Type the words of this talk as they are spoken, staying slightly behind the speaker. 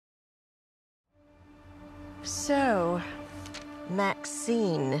So,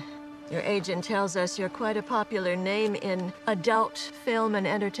 Maxine. Your agent tells us you're quite a popular name in adult film and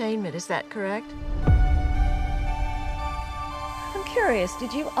entertainment. Is that correct? I'm curious,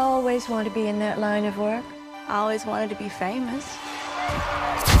 did you always want to be in that line of work? I always wanted to be famous.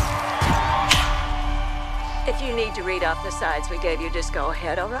 If you need to read off the sides we gave you, just go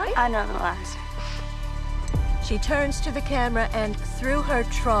ahead, all right? I know the lines. She turns to the camera and, through her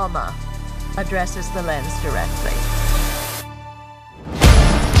trauma, addresses the lens directly.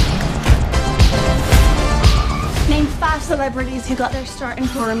 Name 5 celebrities who got their start in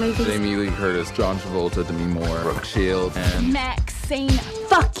horror movies. Jamie Lee Curtis, John Travolta, Demi Moore, Brooke Shields, and Maxine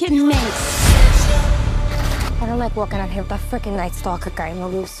fucking Mintz. I don't like walking out here with a freaking Night Stalker guy in the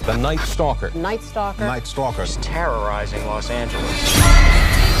loose. The Night Stalker. Night Stalker? Night Stalker. He's terrorizing Los Angeles.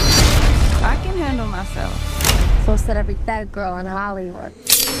 I can handle myself. So said every dead girl in Hollywood.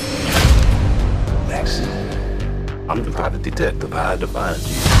 Maxine, I'm the private detective. I had to find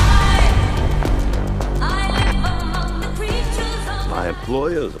you. My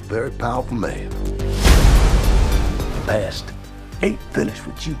employer is a very powerful man. The past ain't finished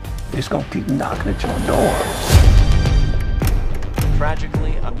with you. It's gonna keep knocking at your door.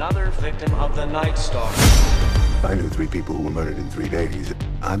 Tragically, another victim of the Night Stalker. I knew 3 people who were murdered in 3 days.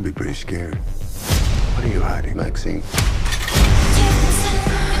 I'd be pretty scared. What are you hiding, Maxine?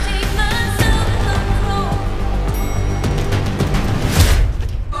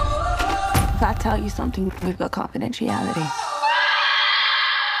 If I tell you something, we've got confidentiality.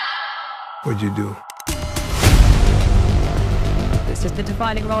 What'd you do? It's just the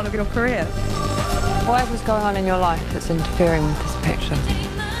defining role of your career. Whatever's going on in your life that's interfering with this picture,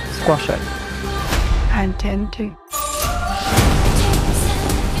 squash it. I intend to.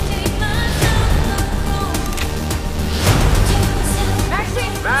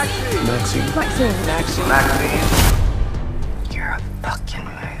 Maxine. Maxine. You're a fucking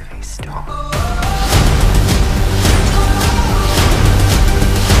movie star.